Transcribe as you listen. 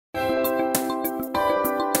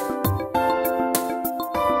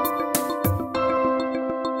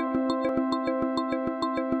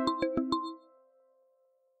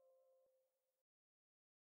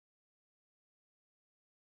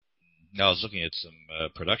I was looking at some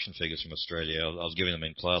production figures from Australia. I was giving them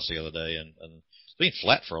in class the other day, and it's been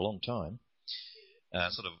flat for a long time.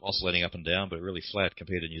 Sort of oscillating up and down, but really flat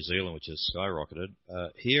compared to New Zealand, which has skyrocketed.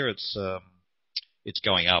 Here it's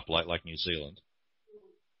going up like New Zealand,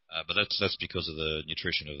 but that's because of the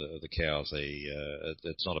nutrition of the cows.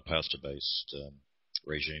 It's not a pasture-based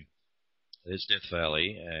regime. There's Death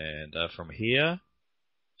Valley, and from here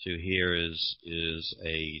to here is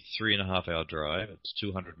a 3.5-hour drive. It's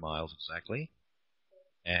 200 miles exactly,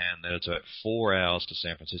 and then it's about 4 hours to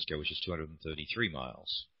San Francisco, which is 233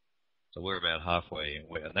 miles. So we're about halfway,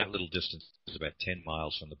 and that little distance is about 10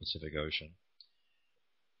 miles from the Pacific Ocean.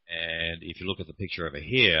 And if you look at the picture over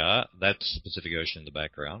here, that's the Pacific Ocean in the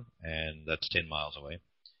background, and that's 10 miles away.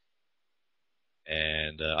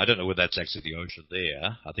 And I don't know whether that's actually the ocean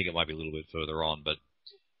there. I think it might be a little bit further on, but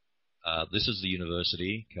this is the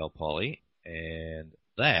university, Cal Poly, and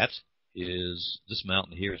this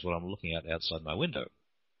mountain here is what I'm looking at outside my window.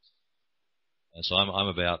 And so I'm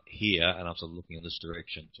about here, and I'm sort of looking in this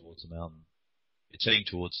direction towards the mountain. It's heading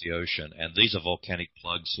towards the ocean, and these are volcanic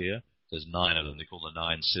plugs here. There's 9 of them. They're called the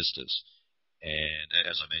 9 Sisters. And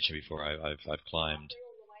as I mentioned before, I've climbed.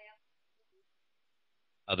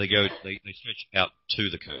 They stretch out to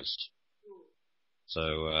the coast.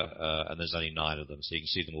 So and there's only 9 of them, so you can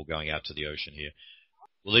see them all going out to the ocean here.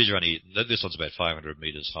 Well, this one's about 500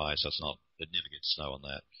 meters high, so it never gets snow on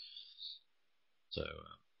that. So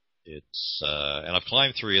and I've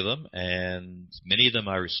climbed 3 of them, and many of them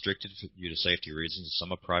are restricted due to safety reasons.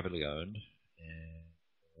 Some are privately owned,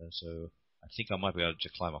 and so I think I might be able to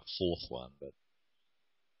climb a 4th one, but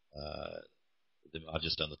I've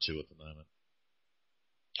just done the 2 at the moment.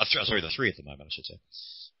 Sorry, the 3 at the moment, I should say.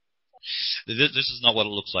 This is not what it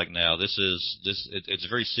looks like now. It's a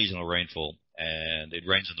very seasonal rainfall, and it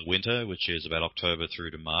rains in the winter, which is about October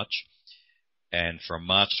through to March. And from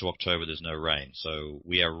March to October, there's no rain. So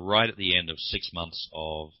we are right at the end of 6 months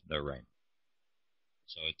of no rain.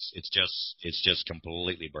 So it's just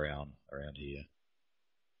completely brown around here.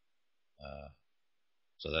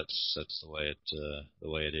 So that's the way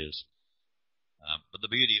it is. But the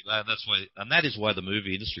beauty that is why the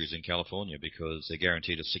movie industry is in California, because they're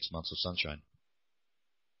guaranteed 6 months of sunshine.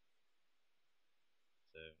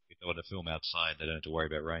 So if they want to film outside, they don't have to worry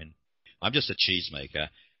about rain. I'm just a cheesemaker,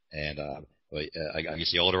 and I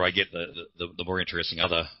guess the older I get, the more interesting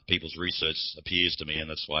other people's research appears to me, and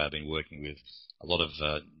that's why I've been working with a lot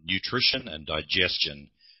of nutrition and digestion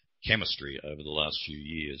chemistry over the last few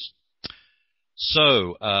years.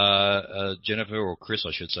 So, Jennifer, or Chris,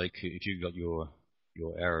 I should say, if you've got your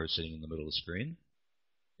arrow sitting in the middle of the screen.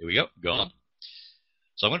 Here we go, gone.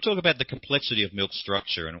 So I'm going to talk about the complexity of milk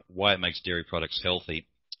structure and why it makes dairy products healthy.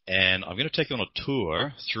 And I'm going to take you on a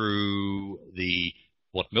tour through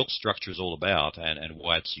what milk structure is all about and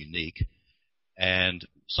why it's unique, and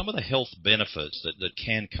some of the health benefits that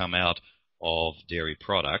can come out of dairy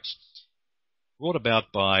products, brought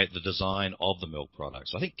about by the design of the milk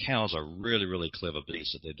products. I think cows are really, really clever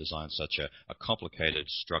beasts that they've designed such a complicated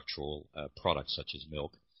structural product such as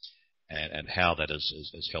milk, and how that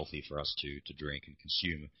is healthy for us to drink and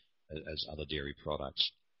consume as other dairy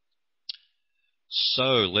products. So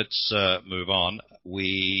let's move on.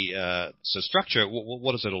 So structure,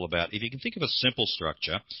 what is it all about? If you can think of a simple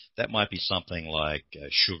structure, that might be something like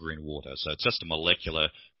sugar in water. So it's just a molecular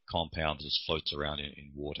compound that just floats around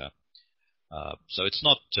in water. So it's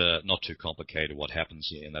not too complicated what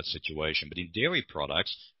happens in that situation. But in dairy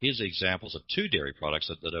products, here's examples of 2 dairy products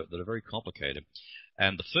that are very complicated.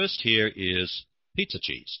 And the first here is pizza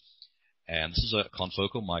cheese. And this is a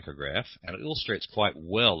confocal micrograph, and it illustrates quite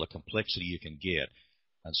well the complexity you can get.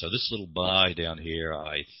 And so this little bar down here,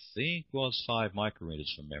 I think was 5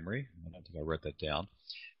 micrometers from memory. I don't think I wrote that down.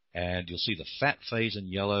 And you'll see the fat phase in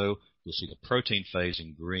yellow. You'll see the protein phase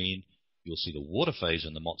in green. You'll see the water phase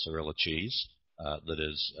in the mozzarella cheese that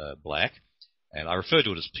is black. And I refer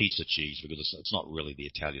to it as pizza cheese because it's not really the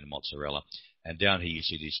Italian mozzarella. And down here you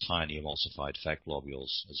see these tiny emulsified fat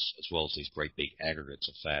globules as well as these great big aggregates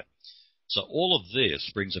of fat. So all of this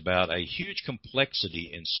brings about a huge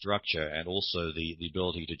complexity in structure, and also the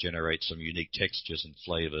ability to generate some unique textures and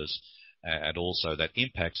flavors, and also that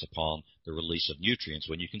impacts upon the release of nutrients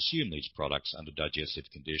when you consume these products under digestive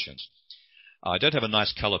conditions. I don't have a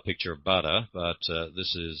nice color picture of butter, but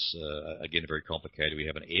this is, again, very complicated. We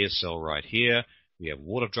have an air cell right here. We have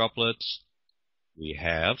water droplets. We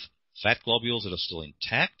have fat globules that are still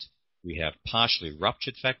intact. We have partially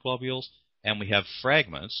ruptured fat globules. And we have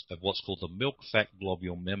fragments of what's called the milk fat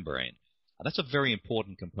globule membrane. And that's a very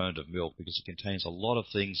important component of milk because it contains a lot of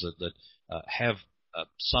things that have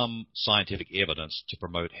some scientific evidence to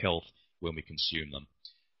promote health when we consume them.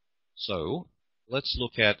 So let's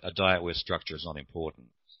look at a diet where structure is not important.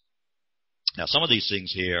 Now, some of these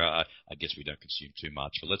things here, I guess we don't consume too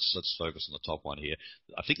much, but let's focus on the top one here.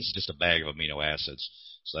 I think this is just a bag of amino acids,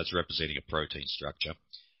 so that's representing a protein structure,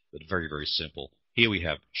 but very, very simple. Here we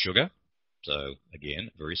have sugar, so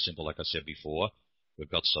again, very simple, like I said before. We've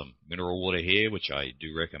got some mineral water here, which I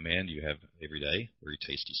do recommend you have every day. Very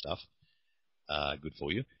tasty stuff, good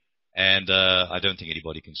for you. And I don't think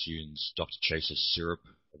anybody consumes Dr. Chase's syrup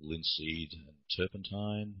of linseed and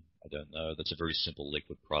turpentine. I don't know. That's a very simple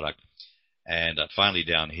liquid product. And finally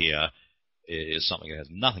down here is something that has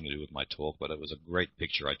nothing to do with my talk, but it was a great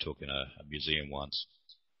picture I took in a museum once.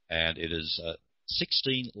 And it is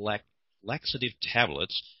 16 laxative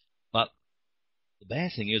tablets, but the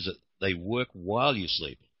bad thing is that they work while you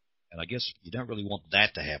sleep. And I guess you don't really want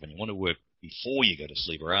that to happen. You want to work before you go to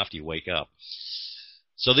sleep or after you wake up.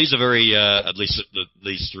 So these are very, at least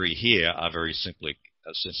these three here are very simplistic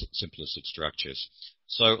structures.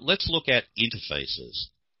 So let's look at interfaces.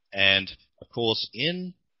 And, of course,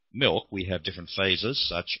 in milk we have different phases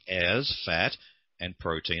such as fat and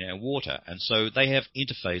protein and water. And so they have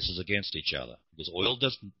interfaces against each other because oil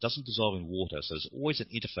doesn't dissolve in water, so there's always an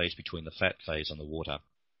interface between the fat phase and the water.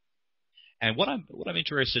 And what I'm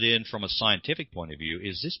interested in from a scientific point of view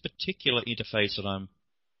is this particular interface that I'm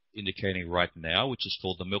indicating right now, which is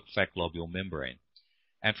called the milk-fat globule membrane.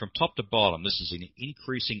 And from top to bottom, this is in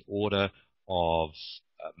increasing order of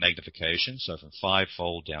magnification, so from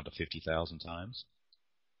 5-fold down to 50,000 times.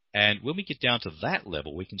 And when we get down to that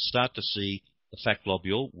level, we can start to see the fat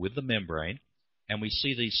globule with the membrane, and we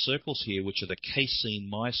see these circles here, which are the casein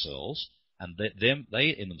micelles, and they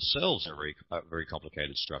in themselves are a very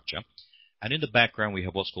complicated structure. And in the background, we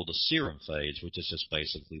have what's called the serum phase, which is just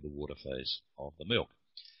basically the water phase of the milk.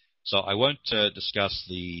 So I won't discuss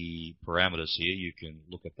the parameters here. You can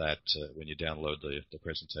look at that when you download the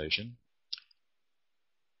presentation.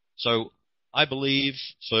 So I believe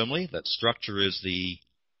firmly that structure is the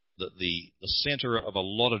center of a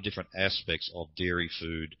lot of different aspects of dairy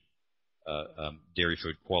food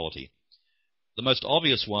quality. The most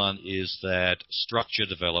obvious one is that structure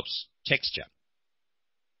develops texture.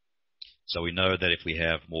 So we know that if we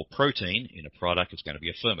have more protein in a product, it's going to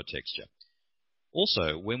be a firmer texture.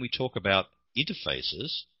 Also, when we talk about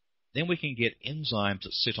interfaces, then we can get enzymes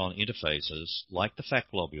that sit on interfaces, like the fat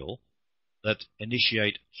globule, that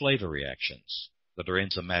initiate flavor reactions that are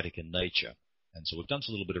enzymatic in nature. And so we've done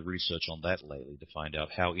a little bit of research on that lately to find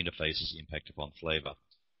out how interfaces impact upon flavor.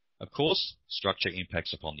 Of course, structure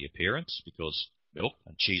impacts upon the appearance because milk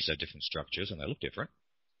and cheese have different structures and they look different.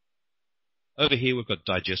 Over here we've got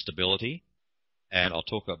digestibility, and I'll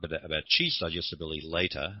talk a bit about cheese digestibility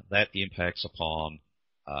later. That impacts upon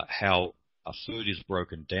how a food is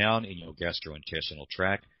broken down in your gastrointestinal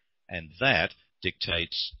tract, and that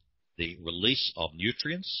dictates the release of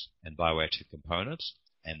nutrients and bioactive components,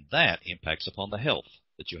 and that impacts upon the health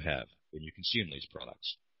that you have when you consume these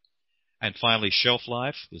products. And finally, shelf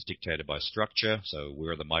life is dictated by structure. So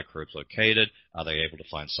where are the microbes located? Are they able to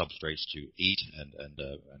find substrates to eat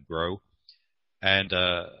and grow? And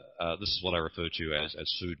this is what I refer to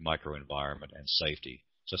as food microenvironment and safety.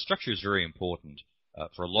 So structure is very important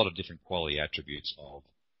for a lot of different quality attributes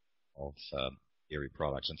of dairy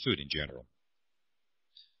products and food in general.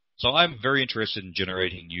 So I'm very interested in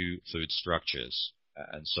generating new food structures.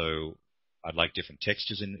 And so I'd like different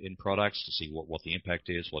textures in products to see what the impact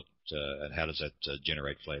is, and how does that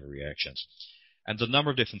generate flavor reactions. And the number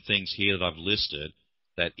of different things here that I've listed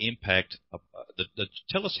that impact, that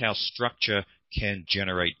tell us how structure can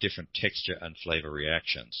generate different texture and flavor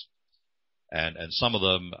reactions. And some of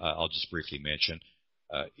them I'll just briefly mention.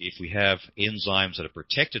 If we have enzymes that are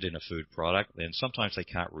protected in a food product, then sometimes they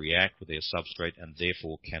can't react with their substrate and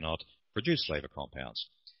therefore cannot produce flavor compounds.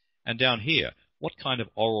 And down here, what kind of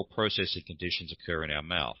oral processing conditions occur in our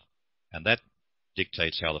mouth? And that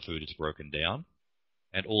dictates how the food is broken down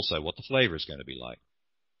and also what the flavor is going to be like.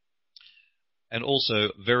 And also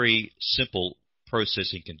very simple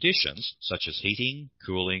processing conditions such as heating,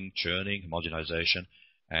 cooling, churning, homogenization,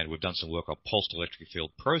 and we've done some work on pulsed electric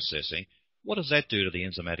field processing. What does that do to the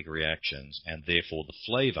enzymatic reactions and therefore the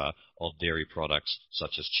flavor of dairy products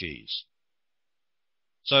such as cheese?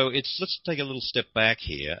 So let's take a little step back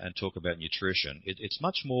here and talk about nutrition. It's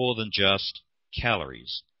much more than just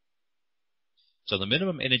calories. So the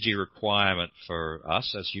minimum energy requirement for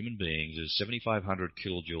us as human beings is 7,500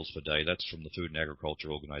 kilojoules per day. That's from the Food and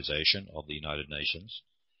Agriculture Organization of the United Nations.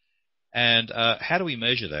 And how do we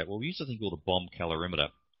measure that? Well, we use a thing called a bomb calorimeter,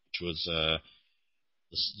 which was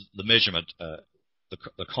the measurement,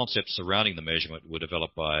 the concepts surrounding the measurement were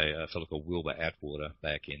developed by a fellow called Wilbur Atwater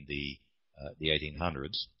back in the the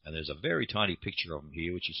 1800s. And there's a very tiny picture of him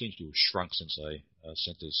here, which he seems to have shrunk since I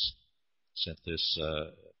sent this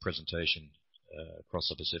presentation across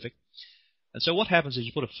the Pacific. And so what happens is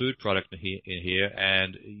you put a food product in here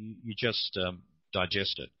and you just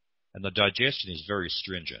digest it. And the digestion is very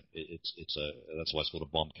stringent. That's why it's called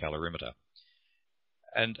a bomb calorimeter.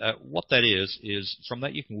 And what that is from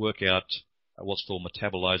that you can work out what's called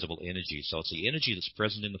metabolizable energy. So it's the energy that's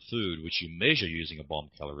present in the food, which you measure using a bomb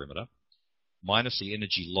calorimeter, minus the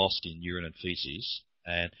energy lost in urine and feces.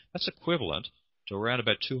 And that's equivalent to around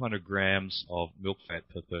about 200 grams of milk fat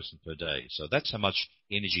per person per day. So that's how much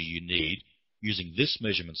energy you need using this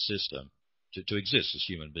measurement system to exist as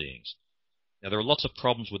human beings. Now, there are lots of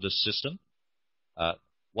problems with this system.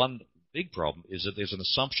 One big problem is that there's an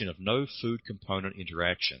assumption of no food component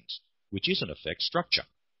interactions, which is in effect structure.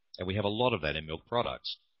 And we have a lot of that in milk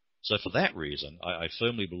products. So for that reason, I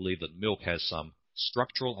firmly believe that milk has some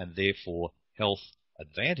structural and therefore health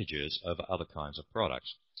advantages over other kinds of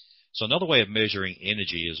products. So another way of measuring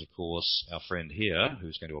energy is, of course, our friend here,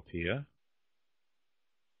 who's going to appear.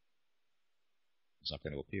 He's not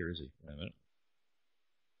going to appear, is he? Wait a minute.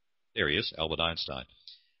 There he is, Albert Einstein.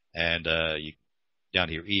 And down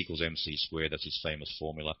here, E equals mc squared, that's his famous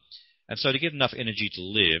formula. And so to get enough energy to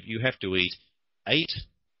live, you have to eat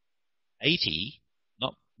 80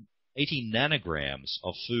 nanograms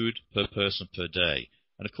of food per person per day.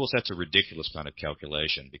 And of course, that's a ridiculous kind of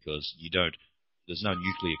calculation because there's no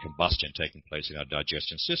nuclear combustion taking place in our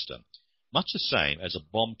digestion system. Much the same as a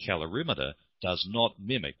bomb calorimeter does not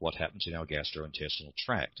mimic what happens in our gastrointestinal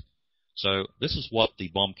tract. So this is what the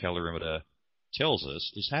bomb calorimeter tells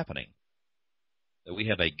us is happening. That we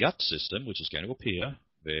have a gut system, which is going to appear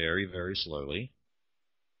very, very slowly.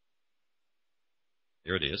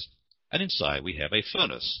 There it is. And inside we have a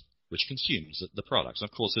furnace, which consumes the products. And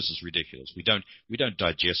of course, this is ridiculous. We don't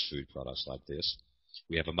digest food products like this.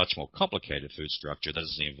 We have a much more complicated food structure that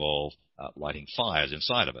doesn't involve lighting fires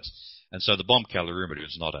inside of us. And so the bomb calorimeter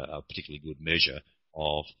is not a particularly good measure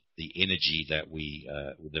of the energy that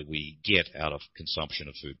we get out of consumption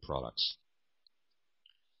of food products.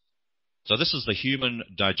 So this is the human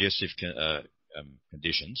digestive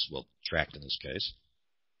conditions, well, tract in this case.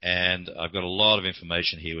 And I've got a lot of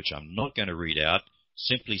information here which I'm not going to read out.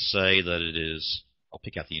 Simply say that it is, I'll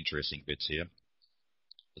pick out the interesting bits here.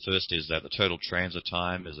 The first is that the total transit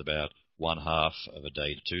time is about 1/2 of a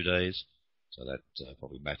day to 2 days. So that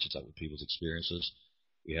probably matches up with people's experiences.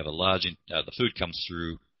 We have a large, the food comes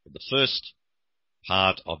through, the first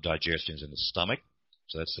part of digestion is in the stomach.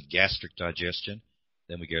 So that's the gastric digestion.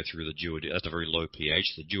 Then we go through the duodenum. That's a very low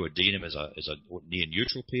pH. The duodenum is a near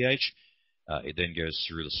neutral pH. It then goes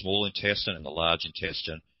through the small intestine and the large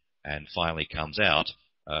intestine, and finally comes out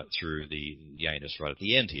through the anus right at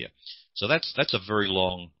the end here. So that's a very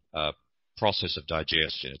long process of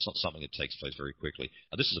digestion. It's not something that takes place very quickly.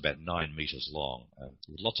 This is about 9 meters long,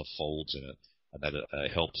 with lots of folds in it, and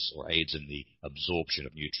that helps or aids in the absorption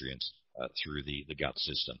of nutrients through the gut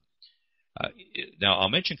system. Now, I'll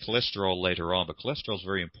mention cholesterol later on, but cholesterol is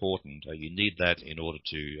very important. You need that in order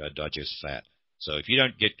to digest fat. So if you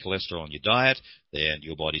don't get cholesterol in your diet, then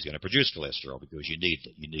your body's going to produce cholesterol because you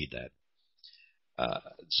need that.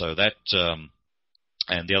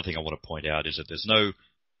 And the other thing I want to point out is that there's no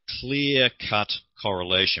clear-cut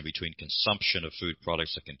correlation between consumption of food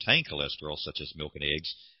products that contain cholesterol, such as milk and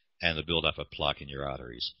eggs, and the buildup of plaque in your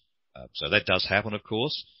arteries. So that does happen, of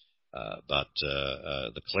course, but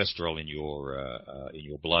the cholesterol in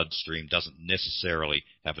your bloodstream doesn't necessarily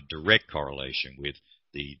have a direct correlation with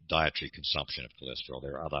the dietary consumption of cholesterol.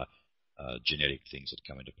 There are other genetic things that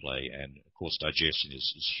come into play, and of course digestion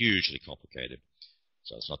is hugely complicated.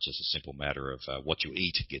 So it's not just a simple matter of what you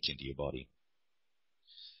eat gets into your body.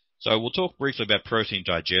 So we'll talk briefly about protein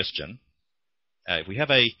digestion. If we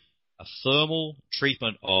have a thermal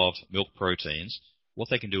treatment of milk proteins, what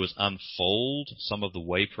they can do is unfold some of the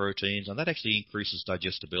whey proteins, and that actually increases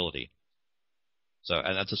digestibility. So,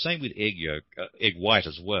 and that's the same with egg yolk, egg white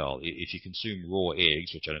as well. If you consume raw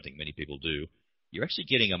eggs, which I don't think many people do, you're actually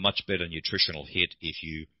getting a much better nutritional hit if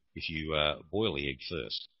you boil the egg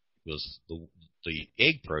first, because the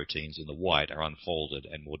egg proteins in the white are unfolded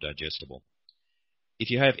and more digestible. If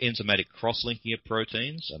you have enzymatic cross-linking of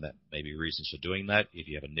proteins, and that may be reasons for doing that, if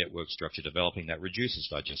you have a network structure developing, that reduces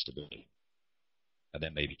digestibility. And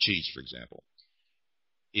that may be cheese, for example.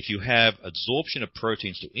 If you have absorption of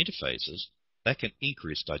proteins to interfaces, that can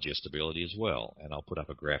increase digestibility as well. And I'll put up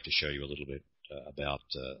a graph to show you a little bit about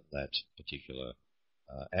that particular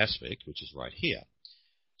aspect, which is right here.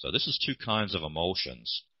 So this is two kinds of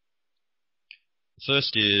emulsions. The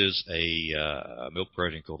first is a milk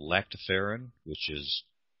protein called lactoferrin, which is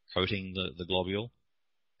coating the globule.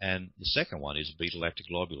 And the second one is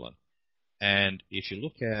beta-lactoglobulin. And if you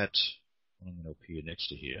look at, I'm going to appear next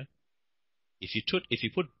to here, if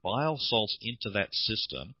you put bile salts into that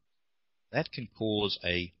system, that can cause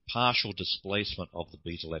a partial displacement of the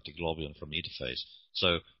beta-lactoglobulin from the interface.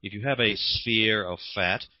 So if you have a sphere of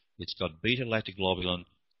fat, it's got beta-lactoglobulin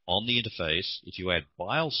on the interface. If you add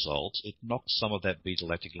bile salts, it knocks some of that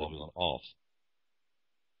beta-lactoglobulin off.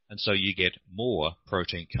 And so you get more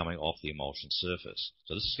protein coming off the emulsion surface.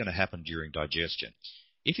 So this is going to happen during digestion.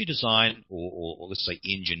 If you design or let's say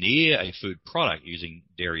engineer a food product using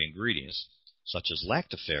dairy ingredients, such as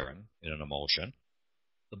lactoferrin in an emulsion,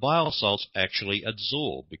 the bile salts actually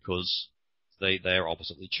adsorb because they are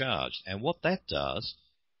oppositely charged. And what that does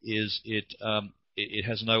is it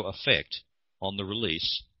has no effect on the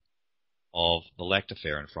release of the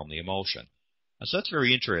lactoferrin from the emulsion. And so that's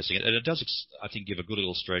very interesting. And it does, I think, give a good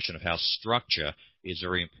illustration of how structure is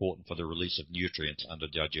very important for the release of nutrients under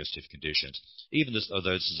digestive conditions, even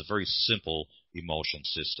although this is a very simple emulsion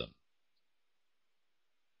system.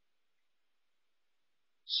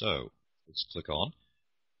 So let's click on.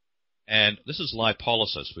 And this is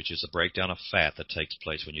lipolysis, which is the breakdown of fat that takes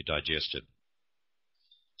place when you digest it.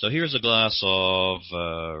 So here's a glass of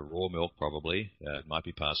raw milk, probably. It might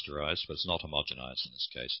be pasteurized, but it's not homogenized in this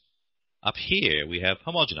case. Up here, we have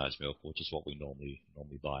homogenized milk, which is what we normally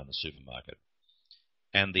buy in the supermarket.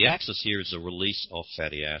 And the axis here is the release of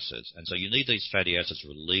fatty acids. And so you need these fatty acids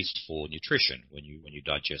released for nutrition when you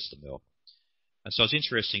digest the milk. And so it's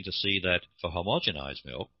interesting to see that for homogenized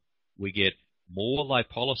milk, we get more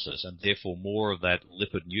lipolysis and therefore more of that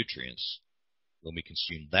lipid nutrients when we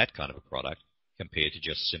consume that kind of a product compared to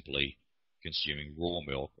just simply consuming raw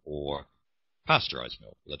milk or pasteurized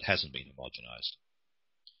milk that hasn't been homogenized.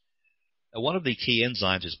 Now, one of the key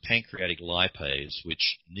enzymes is pancreatic lipase,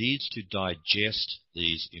 which needs to digest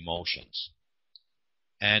these emulsions.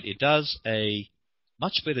 And it does a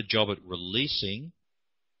much better job at releasing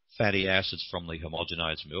fatty acids from the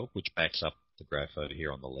homogenized milk, which backs up the graph over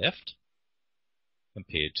here on the left,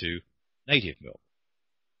 compared to native milk.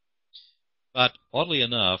 But oddly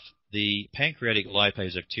enough, the pancreatic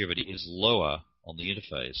lipase activity is lower on the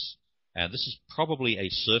interface. And this is probably a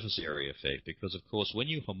surface area effect because, of course, when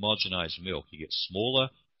you homogenize milk, you get smaller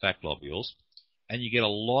fat globules and you get a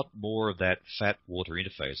lot more of that fat-water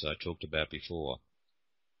interface that I talked about before.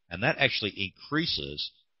 And that actually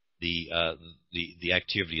increases the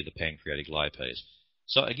activity of the pancreatic lipase.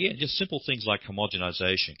 So again, just simple things like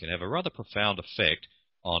homogenization can have a rather profound effect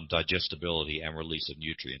on digestibility and release of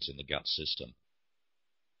nutrients in the gut system.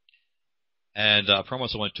 And I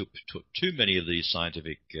promise I won't put too many of these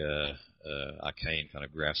scientific arcane kind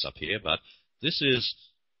of graphs up here, but this is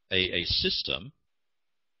a system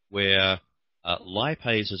where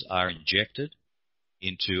lipases are injected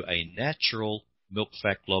into a natural milk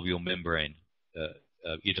fat globule membrane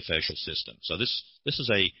interfacial system. So this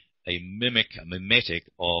is a mimetic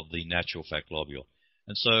of the natural fat globule.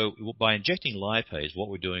 And so by injecting lipase, what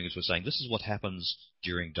we're doing is we're saying this is what happens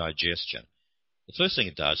during digestion. The first thing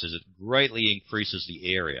it does is it greatly increases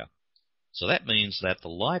the area. So that means that the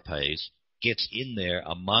lipase gets in there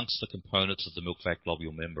amongst the components of the milk fat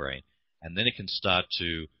globule membrane, and then it can start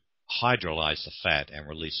to hydrolyze the fat and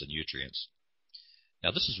release the nutrients.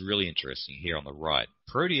 Now this is really interesting here on the right.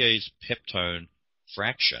 Protease peptone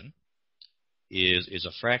fraction is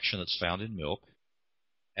a fraction that's found in milk,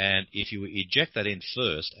 and if you eject that in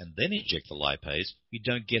first and then inject the lipase, you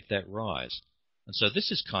don't get that rise. And so this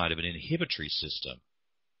is kind of an inhibitory system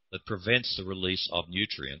that prevents the release of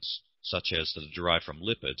nutrients, such as that are derived from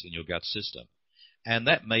lipids, in your gut system. And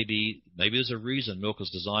that maybe there's a reason milk is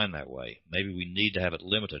designed that way. Maybe we need to have it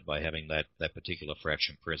limited by having that particular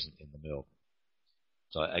fraction present in the milk.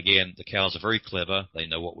 So again, the cows are very clever. They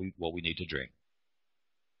know what we need to drink.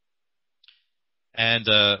 And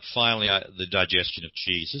finally, the digestion of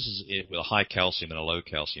cheese. This is with a high calcium and a low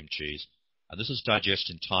calcium cheese. And this is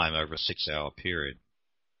digestion time over a 6-hour period.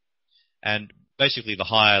 And basically, the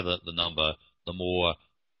higher the number, the more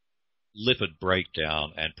lipid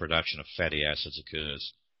breakdown and production of fatty acids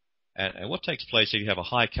occurs. And what takes place if you have a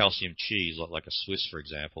high calcium cheese, like a Swiss, for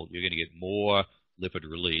example, you're going to get more lipid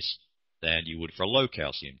release than you would for a low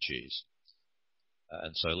calcium cheese.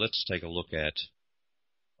 And so let's take a look at,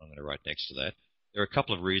 I'm going to write next to that. There are a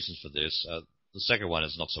couple of reasons for this. The second one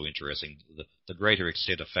is not so interesting. The greater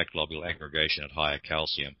extent of fat globule aggregation at higher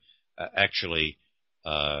calcium actually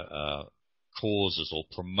causes or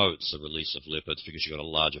promotes the release of lipids because you've got a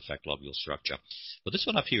larger fat globule structure. But this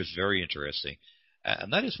one up here is very interesting.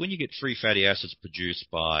 And that is when you get free fatty acids produced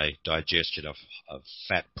by digestion of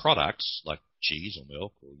fat products like cheese or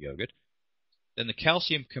milk or yogurt, then the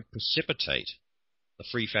calcium can precipitate the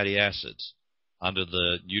free fatty acids under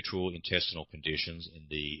the neutral intestinal conditions in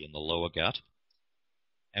the lower gut.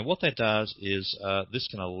 And what that does is this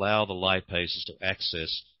can allow the lipases to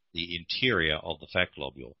access the interior of the fat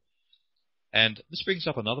globule. And this brings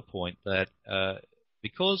up another point that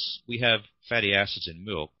because we have fatty acids in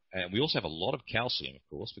milk, and we also have a lot of calcium, of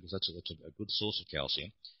course, because that's a good source of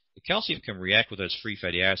calcium, the calcium can react with those free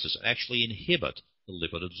fatty acids and actually inhibit the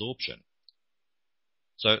lipid absorption.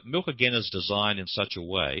 So milk, again, is designed in such a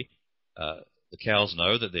way, the cows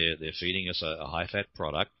know that they're feeding us a high-fat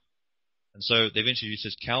product, and so they've introduced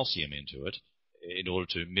this calcium into it in order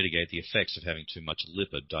to mitigate the effects of having too much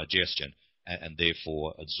lipid digestion and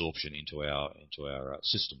therefore absorption into our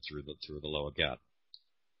system through the lower gut.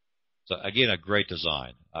 So again, a great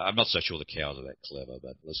design. I'm not so sure the cows are that clever,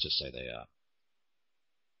 but let's just say they are.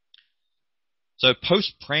 So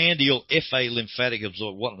postprandial FA lymphatic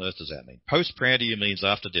absorption, what on earth does that mean? Postprandial means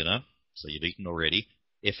after dinner, so you've eaten already.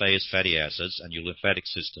 FA is fatty acids, and your lymphatic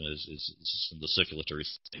system is from the circulatory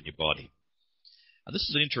system in your body. And this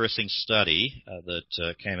is an interesting study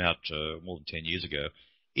that came out more than 10 years ago.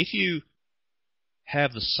 If you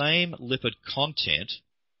have the same lipid content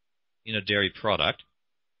in a dairy product,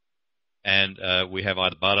 and we have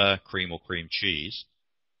either butter, cream, or cream cheese,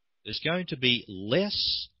 there's going to be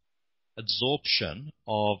less absorption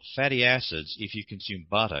of fatty acids if you consume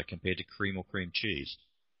butter compared to cream or cream cheese.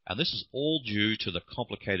 And this is all due to the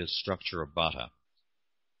complicated structure of butter.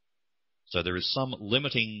 So there is some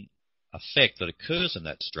limiting effect that occurs in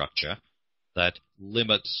that structure that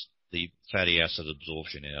limits the fatty acid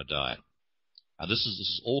absorption in our diet. And this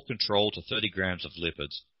is all controlled to 30 grams of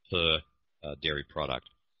lipids per dairy product.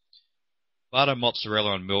 Butter,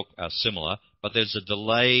 mozzarella, and milk are similar, but there's a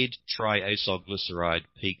delayed triacylglyceride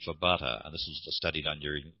peak for butter, and this was a study done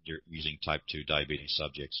using type 2 diabetes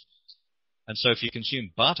subjects. And so if you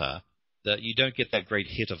consume butter, that you don't get that great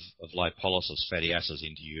hit of lipolysis, fatty acids,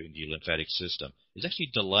 into your lymphatic system. It's actually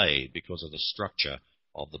delayed because of the structure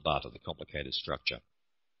of the butter, the complicated structure.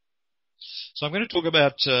 So I'm going to talk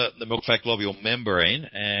about the milk fat globule membrane,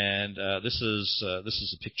 and this is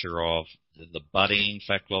a picture of the budding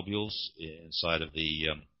fat globules inside of the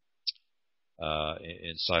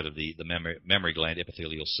mammary gland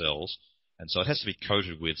epithelial cells, and so it has to be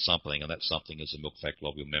coated with something, and that something is the milk fat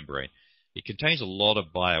globule membrane. It contains a lot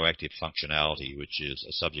of bioactive functionality, which is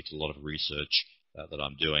a subject to a lot of research that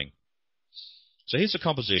I'm doing. So here's the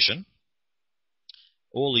composition.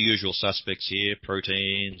 All the usual suspects here,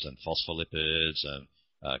 proteins and phospholipids and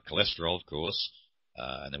cholesterol, of course,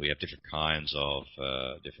 and then we have different kinds of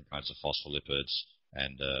phospholipids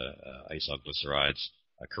and acylglycerides,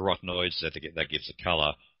 carotenoids. That gives the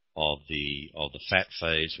color of the fat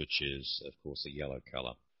phase, which is, of course, the yellow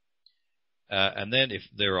color. And then if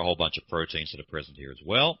there are a whole bunch of proteins that are present here as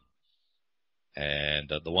well. And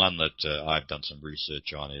the one that I've done some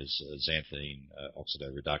research on is xanthine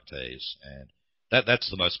oxidoreductase, and that's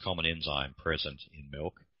the most common enzyme present in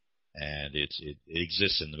milk, and it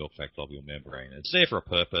exists in the milk fat globule membrane. It's there for a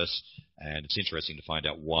purpose, and it's interesting to find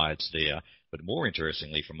out why it's there. But more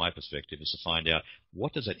interestingly, from my perspective, is to find out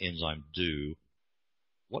what does that enzyme do.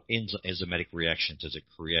 What enzymatic reaction does it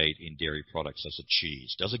create in dairy products such as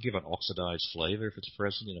cheese? Does it give an oxidized flavor if it's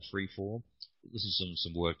present in a free form? This is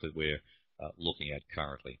some work that we're looking at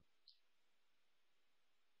currently.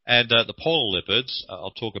 And the polar lipids,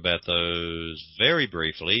 I'll talk about those very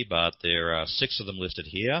briefly, but there are 6 of them listed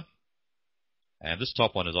here. And this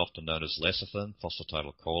top one is often known as lecithin,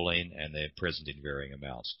 phosphatidylcholine, and they're present in varying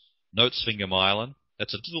amounts. Note sphingomyelin,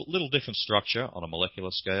 that's a little different structure on a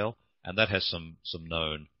molecular scale, and that has some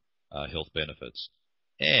known health benefits.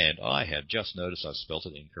 And I have just noticed I've spelt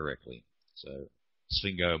it incorrectly. So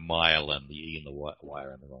sphingomyelin, the E and the Y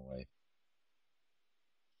are in the wrong way.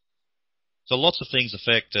 So lots of things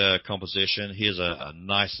affect composition. Here's a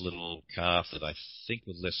nice little calf that I think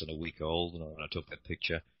was less than a week old when I took that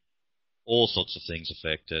picture. All sorts of things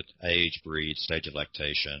affect it: age, breed, stage of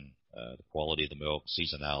lactation, the quality of the milk,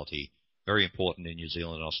 seasonality. Very important in New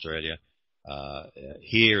Zealand and Australia.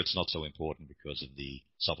 Here it's not so important because of the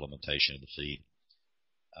supplementation of the feed,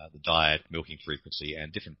 the diet, milking frequency,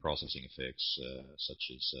 and different processing effects,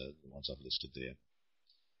 such as the ones I've listed there.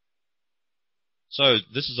 So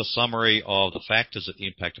this is a summary of the factors that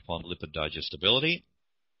impact upon lipid digestibility.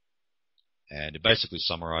 And it basically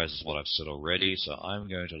summarizes what I've said already, so I'm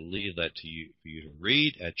going to leave that to you for you to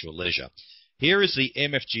read at your leisure. Here is the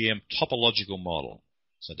MFGM topological model.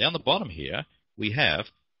 So down the bottom here, we have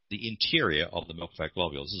the interior of the milk fat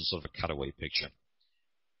globules. This is sort of a cutaway picture.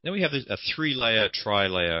 Then we have a 3-layer,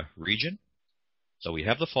 tri-layer region. So we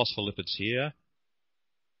have the phospholipids here.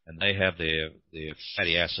 and they have their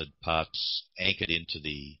fatty acid parts anchored into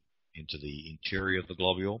the interior of the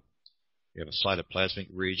globule. We have a cytoplasmic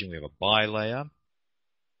region. We have a bilayer,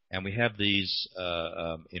 and we have these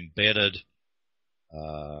embedded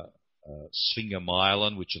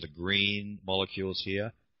sphingomyelin, which are the green molecules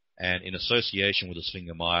here. And in association with the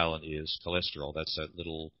sphingomyelin is cholesterol. That's that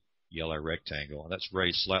little yellow rectangle, and that's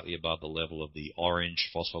raised slightly above the level of the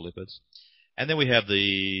orange phospholipids. And then we have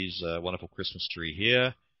these wonderful Christmas tree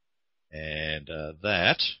here, and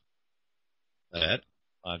that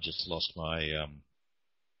I've just lost my.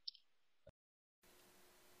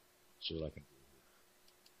 See what I can do.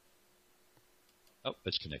 Oh,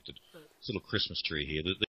 it's connected. This little Christmas tree here.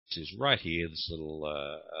 This is right here. This little.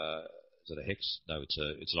 Is it a hex? No, it's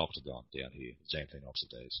an octagon down here. Xanthine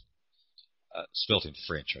oxidase. Spelt in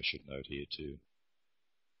French, I should note here too.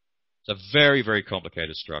 It's a very, very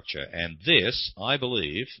complicated structure, and this, I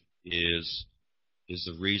believe, is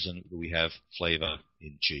the reason that we have flavor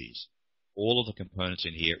in cheese. All of the components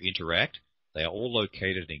in here interact. They are all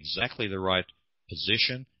located in exactly the right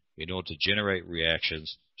position in order to generate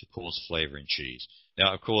reactions to cause flavor in cheese.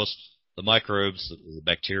 Now, of course, the microbes, the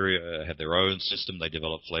bacteria have their own system. They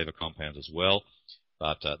develop flavor compounds as well,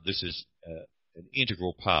 but this is an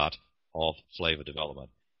integral part of flavor development.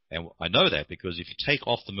 And I know that because if you take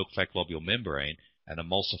off the milk fat globule membrane and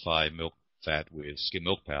emulsify milk fat with skim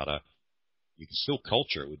milk powder, you can still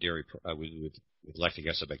culture it with dairy with lactic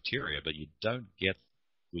acid bacteria, but you don't get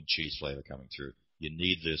good cheese flavor coming through. You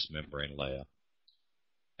need this membrane layer.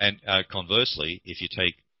 And conversely, if you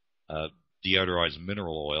take deodorized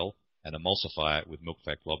mineral oil and emulsify it with milk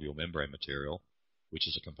fat globule membrane material, which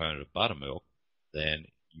is a component of buttermilk, then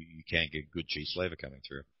you can get good cheese flavor coming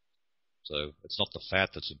through. So it's not the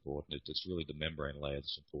fat that's important, it's really the membrane layer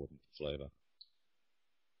that's important for flavor.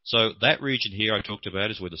 So that region here I talked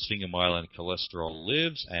about is where the sphingomyelin cholesterol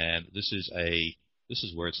lives, and this is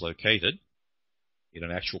where it's located in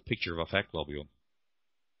an actual picture of a fat globule.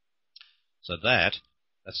 So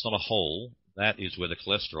that's not a hole, that is where the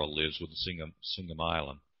cholesterol lives with the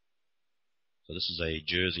sphingomyelin. So this is a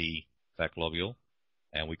Jersey fat globule,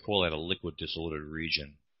 and we call that a liquid disordered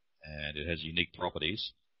region, and it has unique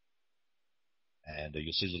properties. And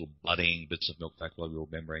you'll see little budding bits of milk fat globule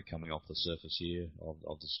membrane coming off the surface here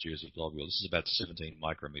of this Jersey globule. This is about 17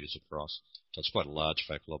 micrometers across, so it's quite a large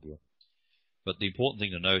fat globule. But the important thing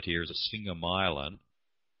to note here is that sphingomyelin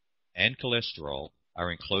and cholesterol are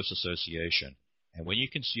in close association. And when you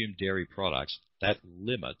consume dairy products, that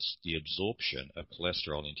limits the absorption of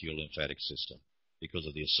cholesterol into your lymphatic system because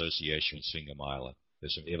of the association with sphingomyelin.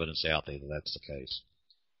 There's some evidence out there that that's the case.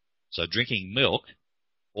 So drinking milk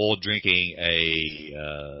or drinking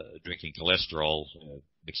cholesterol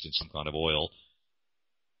mixed in some kind of oil,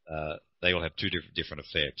 they all have two different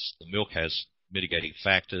effects. The milk has mitigating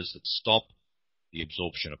factors that stop the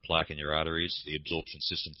absorption of plaque in your arteries, the absorption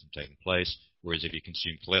system from taking place, whereas if you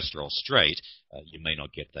consume cholesterol straight, you may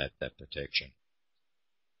not get that protection.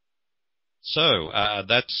 So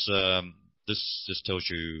this just tells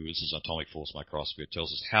you, this is atomic force microscopy, it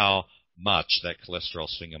tells us how much that cholesterol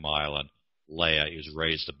sphingomyelin layer is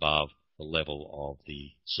raised above the level of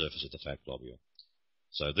the surface of the fat globule.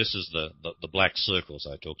 So this is the black circles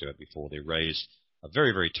I talked about before. They're raised a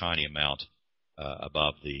very, very tiny amount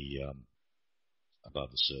above the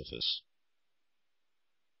surface.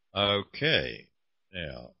 Okay,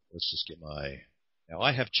 now let's just get my. Now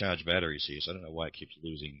I have charged batteries here, so I don't know why it keeps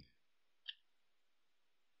losing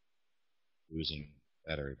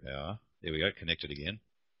battery power. There we go, connected again.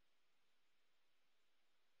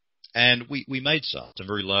 And we made some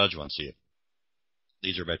very large ones here.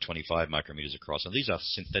 These are about 25 micrometers across, and these are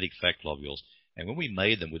synthetic fat globules. And when we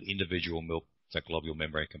made them with individual milk fat globule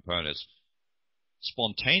membrane components,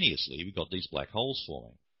 spontaneously we got these black holes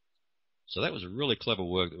forming. So that was a really clever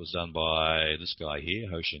work that was done by this guy here,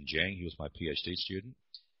 Hoshin Jiang. He was my PhD student.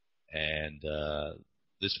 And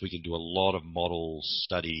this we can do a lot of model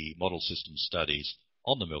system studies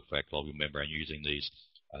on the milk fat globule membrane using these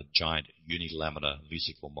giant unilaminar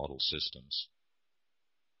vesicle model systems.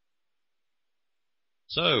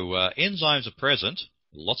 So enzymes are present,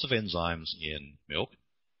 lots of enzymes in milk,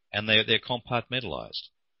 and they're compartmentalized.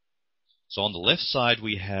 So on the left side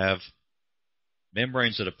we have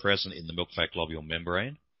membranes that are present in the milk fat globule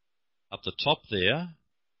membrane. Up the top there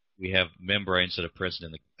we have membranes that are present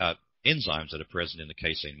in the enzymes that are present in the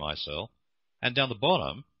casein micelle, and down the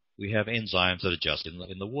bottom we have enzymes that are just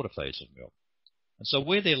in the water phase of milk. And so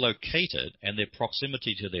where they're located and their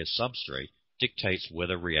proximity to their substrate dictates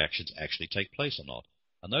whether reactions actually take place or not.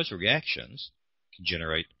 And those reactions can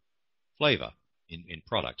generate flavor in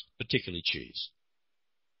product, particularly cheese.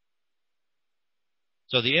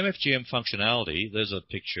 So the MFGM functionality, there's a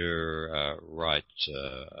picture right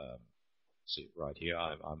here.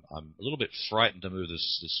 I'm a little bit frightened to move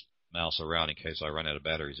this mouse around in case I run out of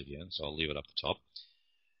batteries again, so I'll leave it up the top.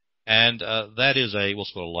 And that is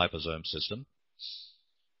what's called a liposome system,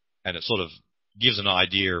 and it sort of gives an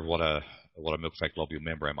idea of what a milk fat globule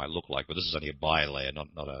membrane might look like. But this is only a bilayer,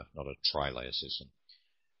 not a tri-layer system.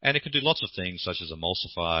 And it can do lots of things, such as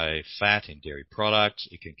emulsify fat in dairy products.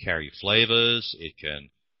 It can carry flavors. It can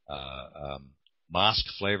mask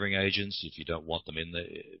flavoring agents if you don't want them in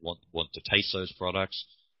want to taste those products,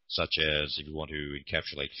 such as if you want to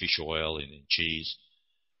encapsulate fish oil in cheese.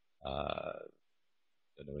 I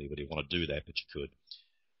don't know anybody want to do that, but you could.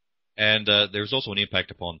 And there's also an impact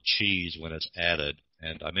upon cheese when it's added.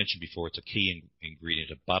 And I mentioned before it's a key ingredient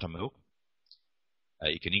of buttermilk.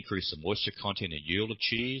 It can increase the moisture content and yield of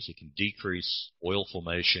cheese. It can decrease oil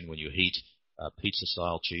formation when you heat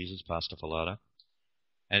pizza-style cheeses, pasta filata.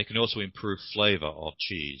 And it can also improve flavor of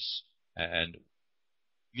cheese. And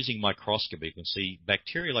using microscopy, you can see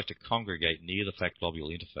bacteria like to congregate near the fat globule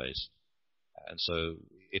interface. And so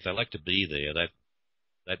if they like to be there,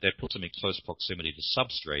 that puts them in close proximity to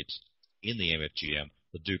substrates in the MFGM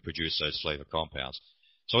that do produce those flavor compounds.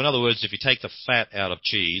 So in other words, if you take the fat out of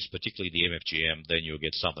cheese, particularly the MFGM, then you'll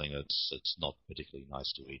get something that's not particularly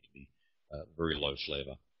nice to eat, to be very low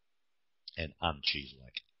flavor and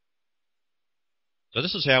uncheese-like. So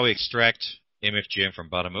this is how we extract MFGM from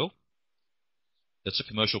buttermilk. That's a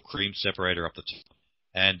commercial cream separator up the top.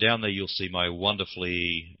 And down there you'll see my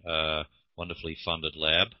wonderfully funded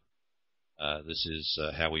lab. This is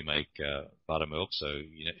how we make buttermilk. So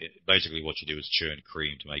basically what you do is churn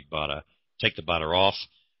cream to make butter. Take the butter off,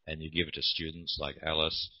 and you give it to students like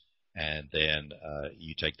Alice, and then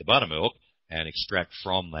you take the buttermilk and extract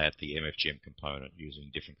from that the MFGM component using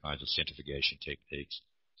different kinds of centrifugation techniques.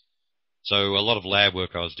 So a lot of lab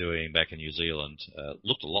work I was doing back in New Zealand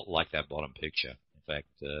looked a lot like that bottom picture. In fact,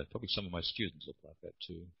 probably some of my students look like that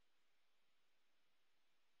too.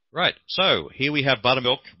 Right, so here we have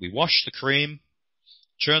buttermilk. We wash the cream,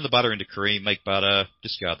 churn the butter into cream, make butter,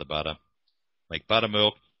 discard the butter, make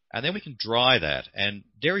buttermilk, and then we can dry that. And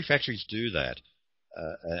dairy factories do that.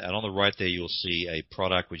 And on the right there you'll see a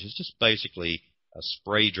product which is just basically a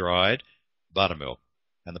spray-dried buttermilk.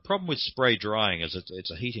 And the problem with spray drying is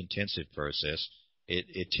it's a heat-intensive process.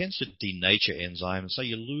 It tends to denature enzymes, so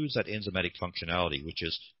you lose that enzymatic functionality, which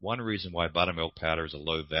is one reason why buttermilk powder is a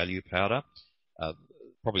low-value powder.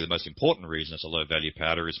 Probably the most important reason it's a low-value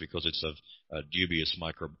powder is because it's of dubious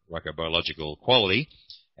microbiological quality,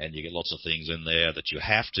 and you get lots of things in there that you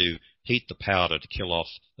have to heat the powder to kill off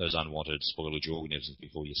those unwanted spoilage organisms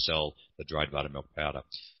before you sell the dried buttermilk powder.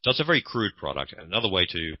 So it's a very crude product. And another way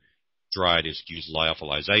to dry it is to use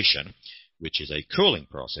lyophilization, which is a cooling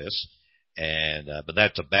process, and but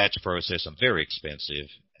that's a batch process and very expensive,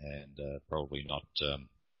 and probably not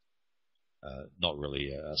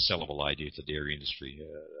really a sellable idea to the dairy industry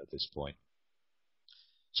at this point.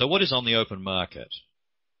 So what is on the open market?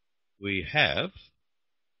 We have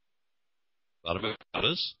buttermilk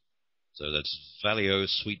powders. So that's Valio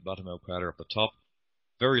sweet buttermilk powder up the top.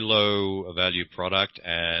 Very low value product,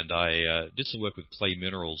 and I did some work with clay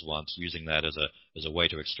minerals once, using that as a way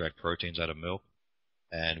to extract proteins out of milk.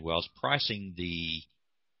 And I was pricing the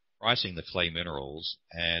clay minerals,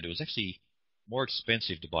 and it was actually more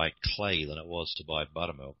expensive to buy clay than it was to buy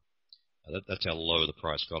buttermilk. That's how low the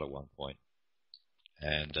price got at one point.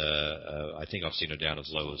 And I think I've seen it down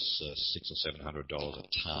as low as $600 or $700 a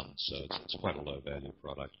ton, so it's quite a low value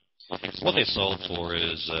product. What they're sold for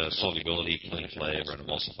is solubility, clean flavor, and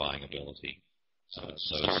emulsifying ability. So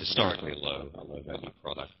it's historically a low value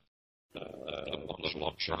product. Little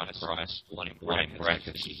option price, one in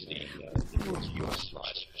brackets is the US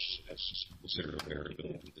price, which has considerable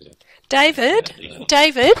variability there. David?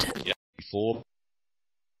 Yeah, before.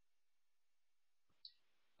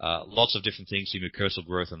 Lots of different things, mucosal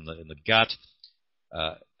growth in the gut.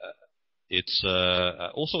 It's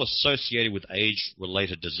also associated with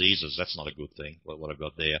age-related diseases. That's not a good thing, what I've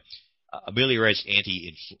got there. Ameliorates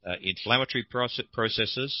anti-inflammatory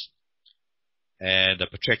processes, and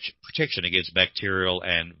protection against bacterial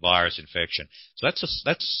and virus infection. So that's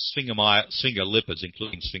sphingolipids,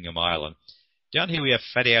 including sphingomyelin. Down here we have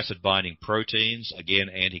fatty acid binding proteins, again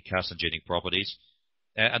anti-carcinogenic properties.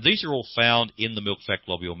 And these are all found in the milk fat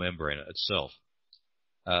globule membrane itself.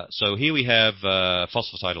 So here we have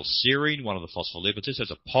phosphatidylserine, one of the phospholipids. This has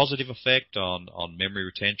a positive effect on memory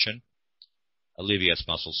retention, alleviates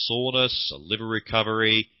muscle soreness, liver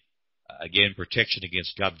recovery, again protection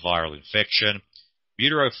against gut viral infection.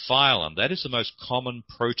 Butyrophilin, that is the most common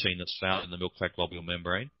protein that's found in the milk fat globule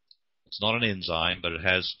membrane. It's not an enzyme, but it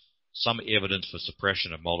has some evidence for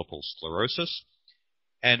suppression of multiple sclerosis,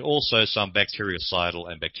 and also some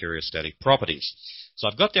bactericidal and bacteriostatic properties. So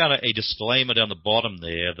I've got down a disclaimer down the bottom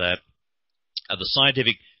there that the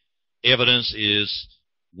scientific evidence is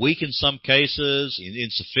weak in some cases,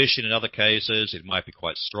 insufficient in other cases. It might be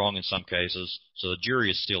quite strong in some cases. So the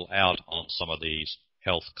jury is still out on some of these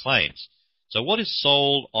health claims. So what is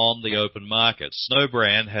sold on the open market? Snow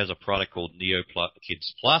Brand has a product called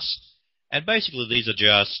NeoKids Plus, and basically these are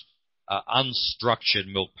just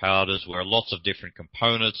unstructured milk powders where lots of different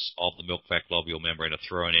components of the milk fat globule membrane are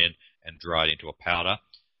thrown in and dried into a powder.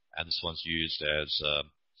 And this one's used as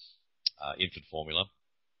infant formula.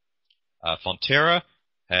 Fonterra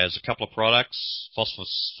has a couple of products,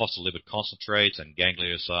 phospholipid concentrates and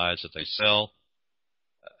gangliosides that they sell.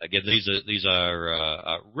 Again, these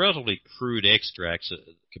are relatively crude extracts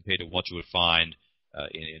compared to what you would find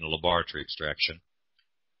in a laboratory extraction.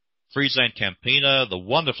 Friesland Campina, the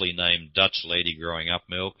wonderfully named Dutch lady growing up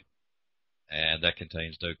milk, and that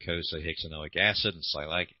contains docosahexaenoic acid and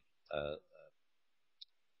sialic.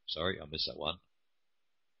 Sorry, I missed that one.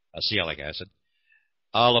 Sialic acid.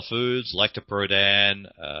 Arla Foods, lactoprodan,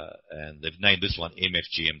 and they've named this one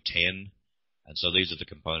MFGM10, and so these are the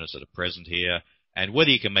components that are present here. And whether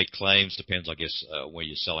you can make claims depends, I guess, where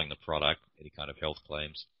you're selling the product, any kind of health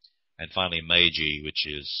claims. And finally, Meiji, which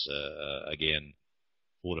is, again,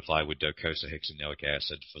 fortified with docosahexaenoic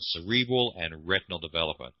acid for cerebral and retinal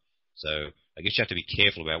development. So I guess you have to be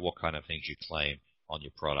careful about what kind of things you claim on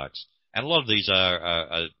your products. And a lot of these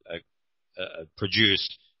are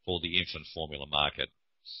produced for the infant formula market.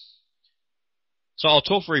 So I'll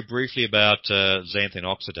talk very briefly about xanthine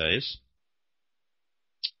oxidase.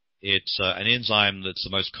 It's an enzyme that's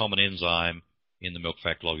the most common enzyme in the milk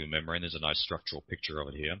fat globule membrane. There's a nice structural picture of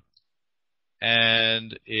it here.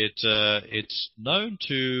 And it's known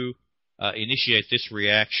to initiate this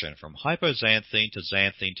reaction from hypoxanthine to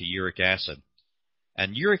xanthine to uric acid.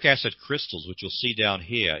 And uric acid crystals, which you'll see down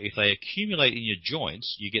here, if they accumulate in your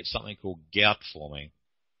joints, you get something called gout forming,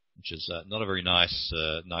 which is not a very nice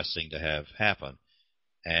thing to have happen.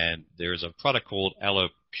 And there is a product called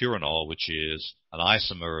allopurinol, which is an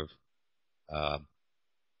isomer of a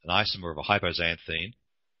hypoxanthine,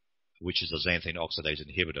 which is a xanthine oxidase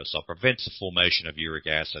inhibitor. So it prevents the formation of uric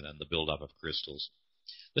acid and the buildup of crystals.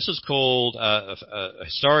 This is called,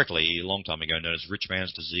 historically, a long time ago, known as rich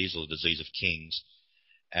man's disease or the disease of kings.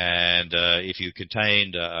 And if you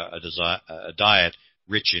contained a diet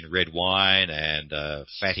rich in red wine and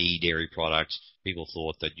fatty dairy products, people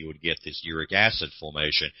thought that you would get this uric acid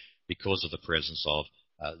formation because of the presence of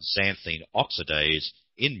xanthine oxidase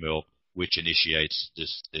in milk, which initiates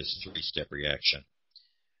this three-step reaction.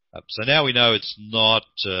 So now we know it's not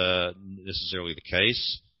necessarily the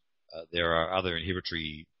case. There are other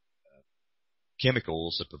inhibitory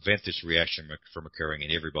chemicals that prevent this reaction from occurring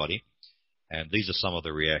in everybody. And these are some of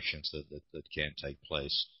the reactions that can take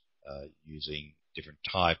place using different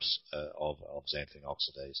types of xanthine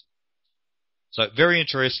oxidase. So very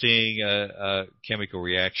interesting chemical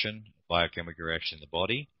reaction, biochemical reaction in the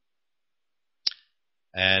body.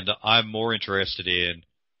 And I'm more interested in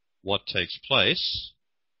what takes place.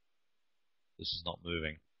 This is not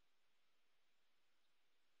moving.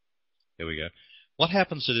 Here we go. What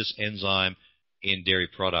happens to this enzyme in dairy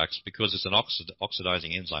products? Because it's an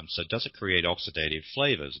oxidizing enzyme, so does it create oxidative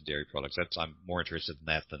flavors in dairy products? I'm more interested in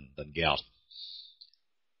that than gout.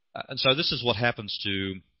 And so this is what happens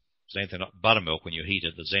to xanthine buttermilk when you heat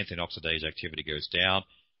it. The xanthine oxidase activity goes down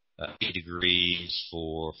 8 degrees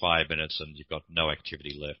for 5 minutes, and you've got no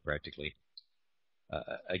activity left practically.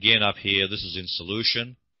 Again, up here, this is in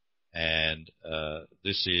solution, and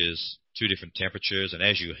this is 2 different temperatures. And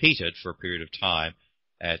as you heat it for a period of time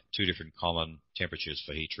at 2 different common temperatures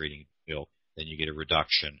for heat treating milk, then you get a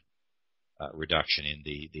reduction in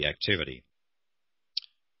the activity.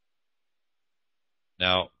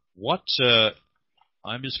 Now,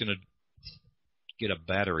 I'm just going to get a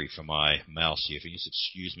battery for my mouse here. If you just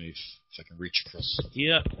excuse me if I can reach across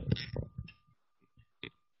here. I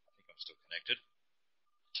think I'm still connected.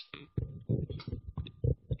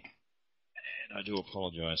 And I do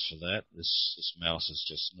apologize for that. This mouse is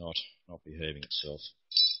just not behaving itself.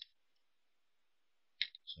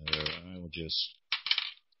 So I will just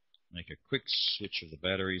make a quick switch of the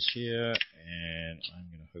batteries here, and I'm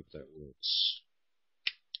going to hope that works.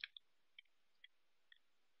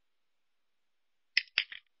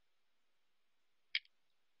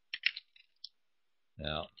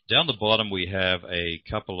 Now, down the bottom we have a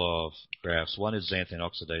couple of graphs. One is xanthine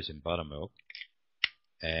oxidase in buttermilk,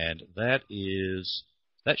 and that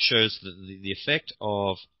shows the effect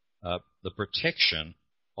of the protection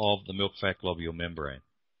of the milk fat globule membrane.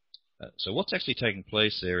 So what's actually taking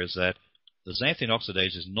place there is that the xanthine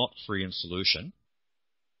oxidase is not free in solution.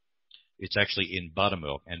 It's actually in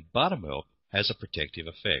buttermilk, and buttermilk has a protective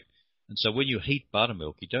effect. And so when you heat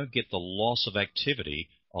buttermilk, you don't get the loss of activity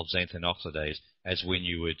of xanthine oxidase as when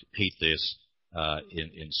you would heat this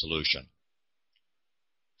in solution.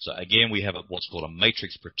 So again, we have what's called a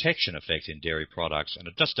matrix protection effect in dairy products, and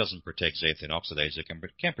it just doesn't protect xanthine oxidase. It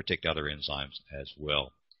can protect other enzymes as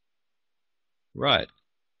well. Right.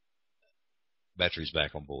 Battery's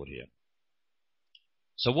back on board here.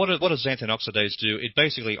 So what does xanthine oxidase do? It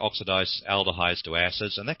basically oxidizes aldehydes to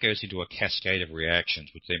acids, and that goes into a cascade of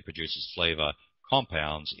reactions, which then produces flavor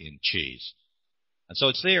compounds in cheese. And so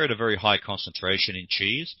it's there at a very high concentration in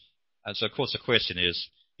cheese. And so, of course, the question is,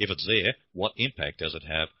 if it's there, what impact does it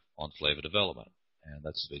have on flavor development? And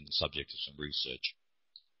that's been the subject of some research.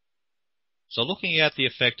 So looking at the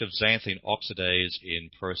effect of xanthine oxidase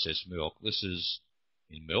in processed milk, this is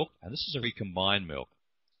in milk, and this is a recombined milk.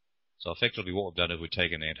 So effectively what we've done is we've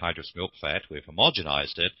taken anhydrous milk fat, we've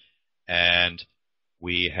homogenized it, and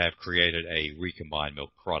we have created a recombined milk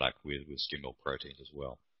product with skim milk proteins as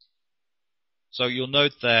well. So you'll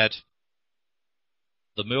note that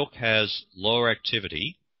the milk has lower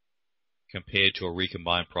activity compared to a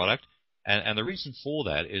recombined product, and the reason for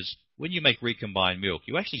that is when you make recombined milk,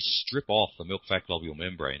 you actually strip off the milk fat globule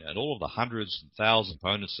membrane and all of the hundreds and thousands of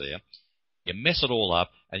components there. You mess it all up,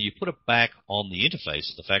 and you put it back on the interface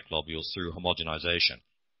of the fat globules through homogenization.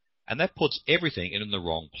 And that puts everything in the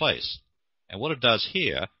wrong place. And what it does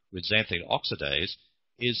here with xanthine oxidase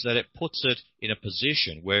is that it puts it in a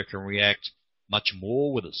position where it can react much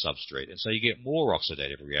more with its substrate. And so you get more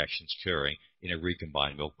oxidative reactions occurring in a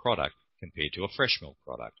recombined milk product compared to a fresh milk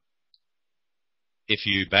product. If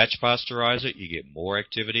you batch pasteurize it, you get more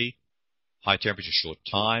activity. High temperature, short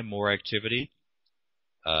time, more activity.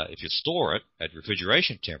 If you store it at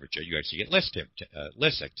refrigeration temperature, you actually get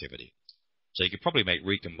less activity. So you could probably make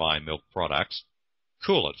recombined milk products,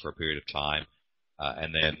 cool it for a period of time,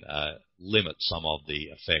 and then limit some of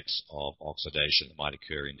the effects of oxidation that might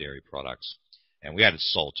occur in dairy products. And we added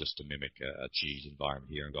salt just to mimic a cheese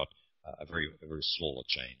environment here and got a very smaller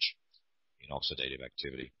change in oxidative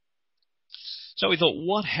activity. So we thought,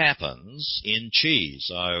 what happens in cheese?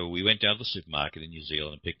 So we went down to the supermarket in New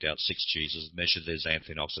Zealand and picked out 6 cheeses and measured their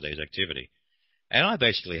xanthine oxidase activity. And I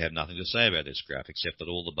basically have nothing to say about this graph except that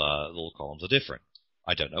all the columns are different.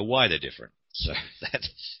 I don't know why they're different. So that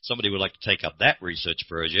somebody would like to take up that research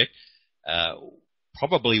project.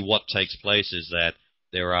 Probably what takes place is that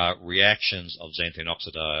there are reactions of xanthine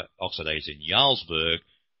oxidase in Jarlsberg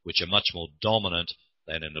which are much more dominant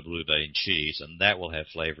than in the blue vein cheese, and that will have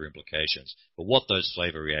flavor implications. But what those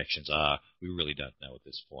flavor reactions are, we really don't know at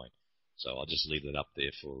this point. So I'll just leave that up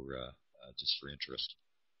there for just for interest.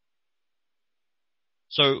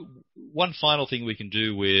 So one final thing we can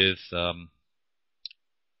do with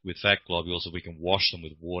fat globules is we can wash them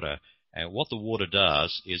with water. And what the water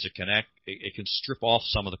does is it can strip off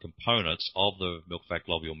some of the components of the milk fat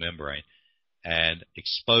globule membrane and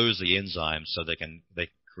expose the enzymes so they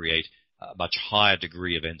create a much higher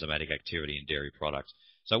degree of enzymatic activity in dairy products.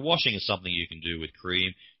 So washing is something you can do with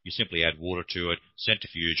cream. You simply add water to it,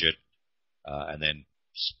 centrifuge it, and then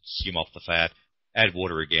skim off the fat, add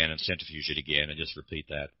water again and centrifuge it again, and just repeat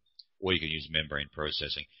that. Or you can use membrane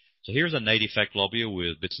processing. So here's a native fat globule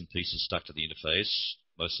with bits and pieces stuck to the interface,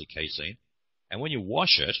 mostly casein. And when you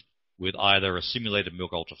wash it with either a simulated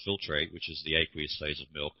milk ultrafiltrate, which is the aqueous phase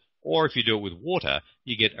of milk, or if you do it with water,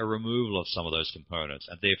 you get a removal of some of those components,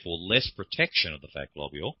 and therefore less protection of the fat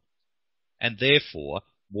globule, and therefore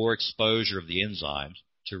more exposure of the enzymes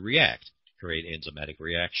to react, to create enzymatic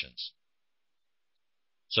reactions.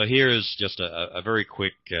 So here is just a very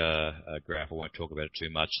quick graph. I won't talk about it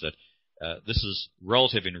too much. That this is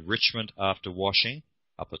relative enrichment after washing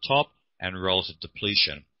up the top and relative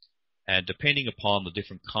depletion. And depending upon the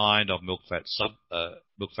different kind of milk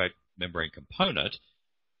fat membrane component,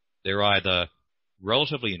 they're either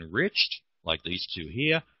relatively enriched, like these two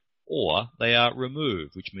here, or they are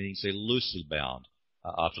removed, which means they're loosely bound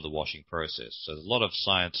after the washing process. So there's a lot of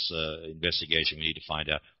science investigation. We need to find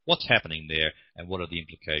out what's happening there and what are the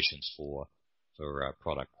implications for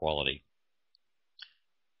product quality.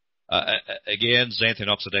 Again, xanthine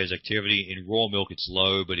oxidase activity. In raw milk, it's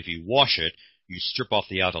low, but if you wash it, you strip off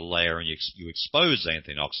the outer layer and you expose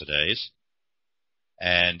xanthine oxidase.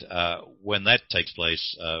 And when that takes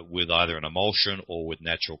place with either an emulsion or with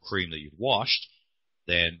natural cream that you've washed,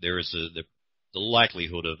 then there is the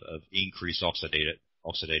likelihood of increased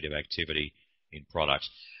oxidative activity in products.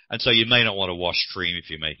 And so you may not want to wash cream if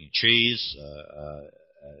you're making cheese,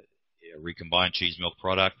 recombined cheese milk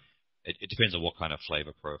product. It depends on what kind of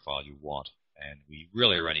flavor profile you want. And we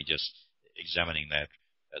really are only just examining that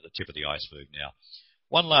at the tip of the iceberg now.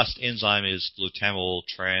 One last enzyme is glutamyl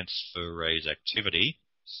transferase activity.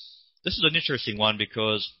 This is an interesting one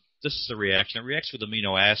because this is the reaction. It reacts with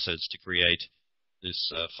amino acids to create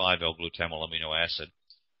this 5L-glutamyl amino acid.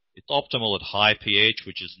 It's optimal at high pH,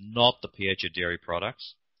 which is not the pH of dairy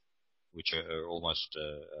products, which are almost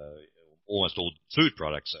all food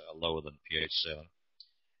products are lower than pH 7.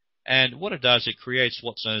 And what it does, it creates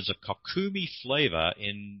what's known as a kokumi flavor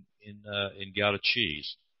in Gouda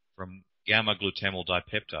cheese from gamma-glutamyl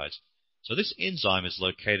dipeptides. So this enzyme is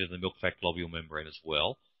located in the milk fat globule membrane as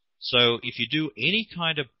well. So if you do any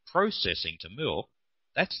kind of processing to milk,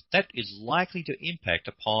 that is likely to impact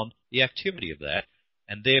upon the activity of that,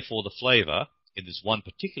 and therefore the flavor, in this one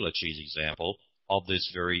particular cheese example, of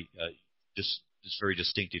this very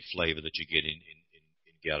distinctive flavor that you get in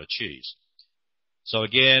Gouda cheese. So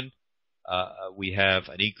again, we have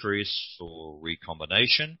an increase for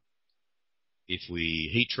recombination. If we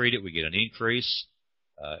heat treat it, we get an increase.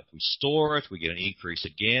 If we store it, we get an increase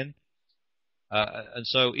again. And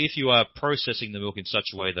so if you are processing the milk in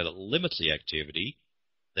such a way that it limits the activity,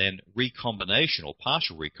 then recombination or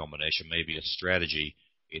partial recombination may be a strategy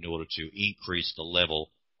in order to increase the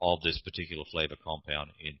level of this particular flavor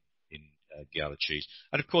compound in Gouda cheese.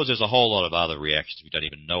 And of course, there's a whole lot of other reactions we don't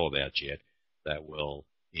even know about yet that will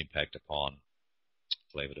impact upon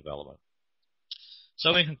flavor development.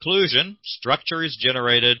 So in conclusion, structure is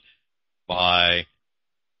generated by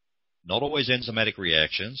not always enzymatic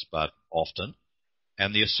reactions, but often,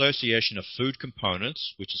 and the association of food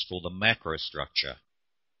components, which is called the macrostructure.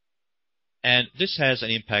 And this has an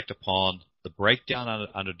impact upon the breakdown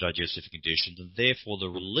under digestive conditions, and therefore the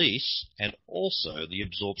release and also the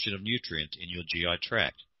absorption of nutrients in your GI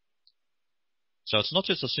tract. So it's not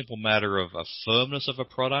just a simple matter of a firmness of a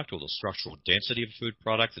product or the structural density of a food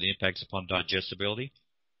product that impacts upon digestibility.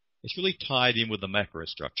 It's really tied in with the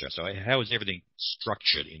macrostructure. So how is everything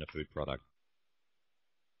structured in a food product?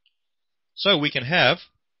 So we can have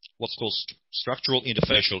what's called structural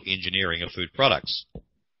interfacial engineering of food products.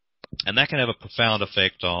 And that can have a profound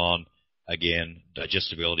effect on, again,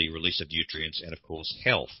 digestibility, release of nutrients, and of course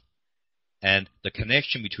health. And the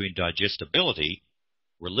connection between digestibility,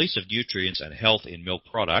 release of nutrients, and health in milk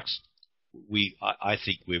products, I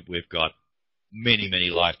think we've got many, many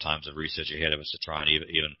lifetimes of research ahead of us to try and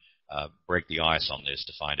even break the ice on this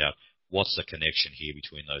to find out what's the connection here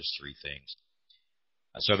between those three things.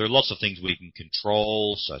 So there are lots of things we can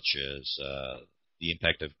control, such as the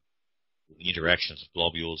impact of the interactions of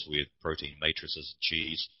globules with protein matrices and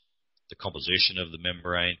cheese, the composition of the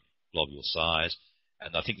membrane, globule size,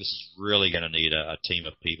 and I think this is really going to need a team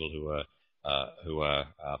of people who are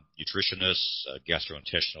nutritionists,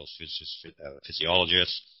 gastrointestinal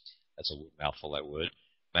physiologists, that's a mouthful, that word,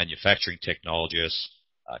 manufacturing technologists,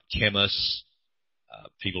 chemists,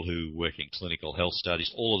 people who work in clinical health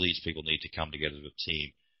studies. All of these people need to come together as a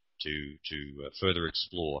team to further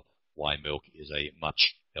explore why milk is a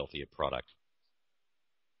much healthier product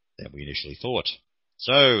than we initially thought.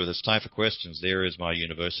 So there's time for questions. There is my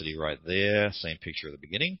university right there, same picture at the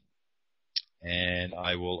beginning. And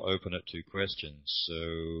I will open it to questions.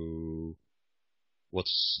 So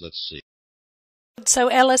let's see. So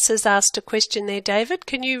Alice has asked a question there, David.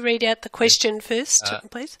 Can you read out the question first,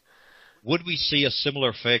 please? Would we see a similar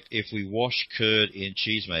effect if we wash curd in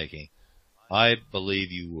cheese making? I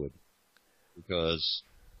believe you would, because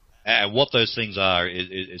what those things are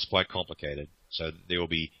is quite complicated. So there will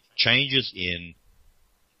be changes in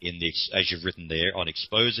the, as you've written there, on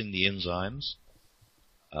exposing the enzymes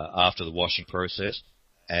after the washing process,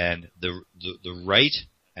 and the rate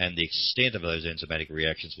and the extent of those enzymatic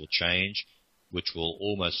reactions will change, which will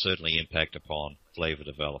almost certainly impact upon flavor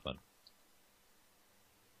development.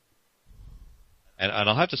 And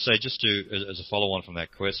I'll have to say, just as a follow-on from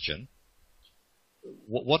that question,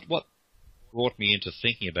 what brought me into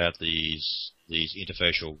thinking about these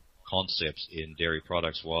interfacial concepts in dairy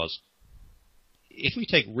products was, if we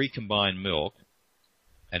take recombined milk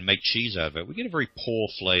and make cheese out of it, we get a very poor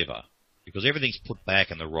flavor because everything's put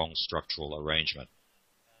back in the wrong structural arrangement.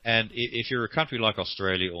 And if you're a country like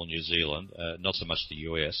Australia or New Zealand, not so much the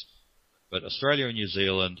US, but Australia and New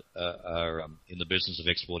Zealand are in the business of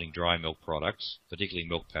exporting dry milk products, particularly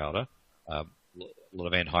milk powder, a lot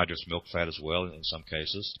of anhydrous milk fat as well in some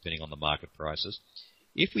cases, depending on the market prices.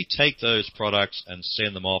 If we take those products and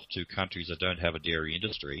send them off to countries that don't have a dairy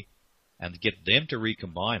industry and get them to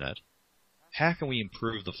recombine it, how can we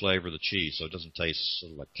improve the flavor of the cheese so it doesn't taste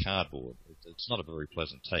sort of like cardboard? It's not a very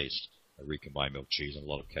pleasant taste, a recombined milk cheese in a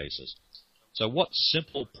lot of cases. So what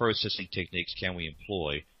simple processing techniques can we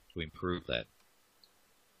employ to improve that?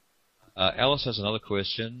 Alice has another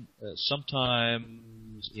question.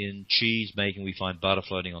 Sometimes in cheese making we find butter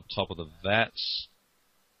floating on top of the vats.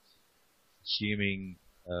 Assuming,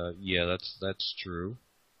 yeah, that's true.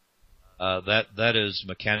 That is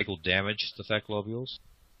mechanical damage to the fat globules.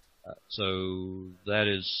 So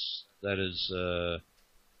that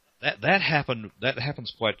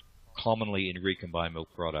happens quite commonly in recombined milk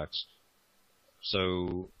products.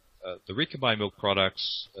 So the recombined milk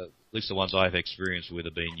products, at least the ones I've experienced with,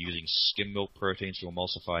 have been using skim milk proteins to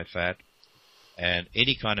emulsify fat, and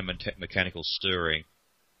any kind of mechanical stirring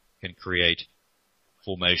can create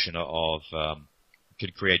formation of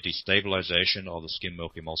can create destabilization of the skim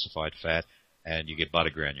milk emulsified fat, and you get butter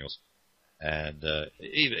granules. And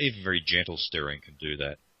even very gentle stirring can do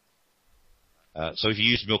that. So if you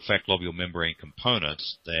use milk fat globule membrane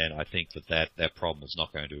components, then I think that problem is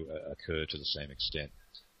not going to occur to the same extent.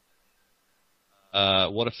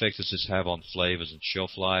 What effect does this have on flavors and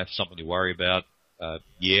shelf life? Something to worry about?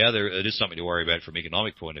 Yeah, it is something to worry about from an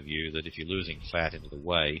economic point of view, that if you're losing fat into the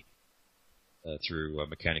whey through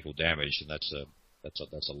mechanical damage, then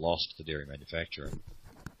that's a loss to the dairy manufacturer.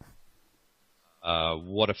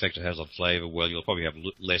 What effect it has on flavor? Well, you'll probably have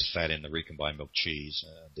less fat in the recombined milk cheese,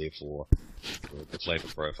 therefore the flavor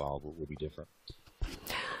profile will be different.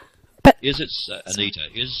 But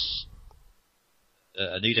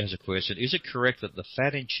Anita has a question. Is it correct that the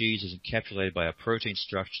fat in cheese is encapsulated by a protein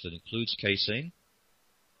structure that includes casein?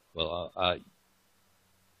 Well,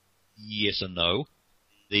 yes and no.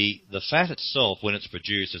 The fat itself, when it's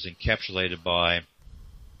produced, is encapsulated by,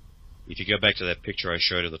 if you go back to that picture I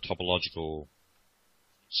showed of the topological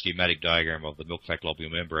schematic diagram of the milk fat globule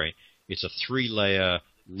membrane, it's a 3-layer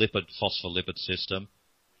lipid phospholipid system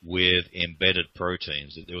with embedded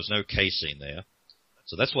proteins. There was no casein there.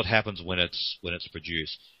 So that's what happens when it's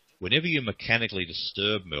produced. Whenever you mechanically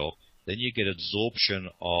disturb milk, then you get absorption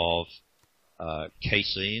of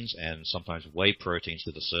caseins and sometimes whey proteins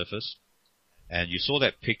to the surface. And you saw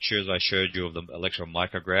that picture that I showed you of the electron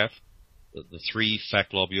micrograph. The 3 fat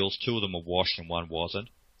globules, 2 of them were washed and 1 wasn't.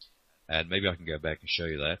 And maybe I can go back and show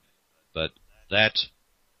you that. But that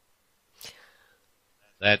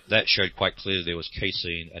showed quite clearly there was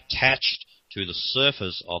casein attached to the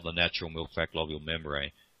surface of the natural milk fat globule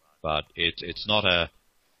membrane, but it's not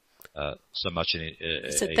so much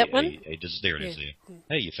is it that one? There it is there.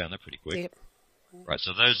 Hey, you found that pretty quick. Yep. Right,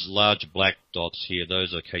 so those large black dots here,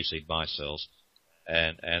 those are casein micelles,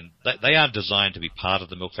 and they aren't designed to be part of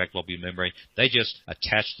the milk fat globule membrane. They just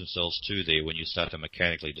attach themselves to there when you start to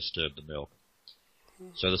mechanically disturb the milk.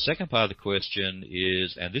 So the second part of the question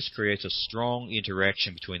is, and this creates a strong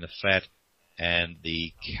interaction between the fat and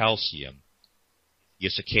the calcium.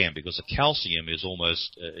 Yes, it can, because the calcium is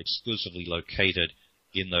almost exclusively located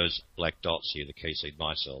in those black dots here, the casein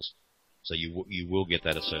micelles. So you will get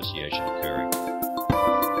that association occurring.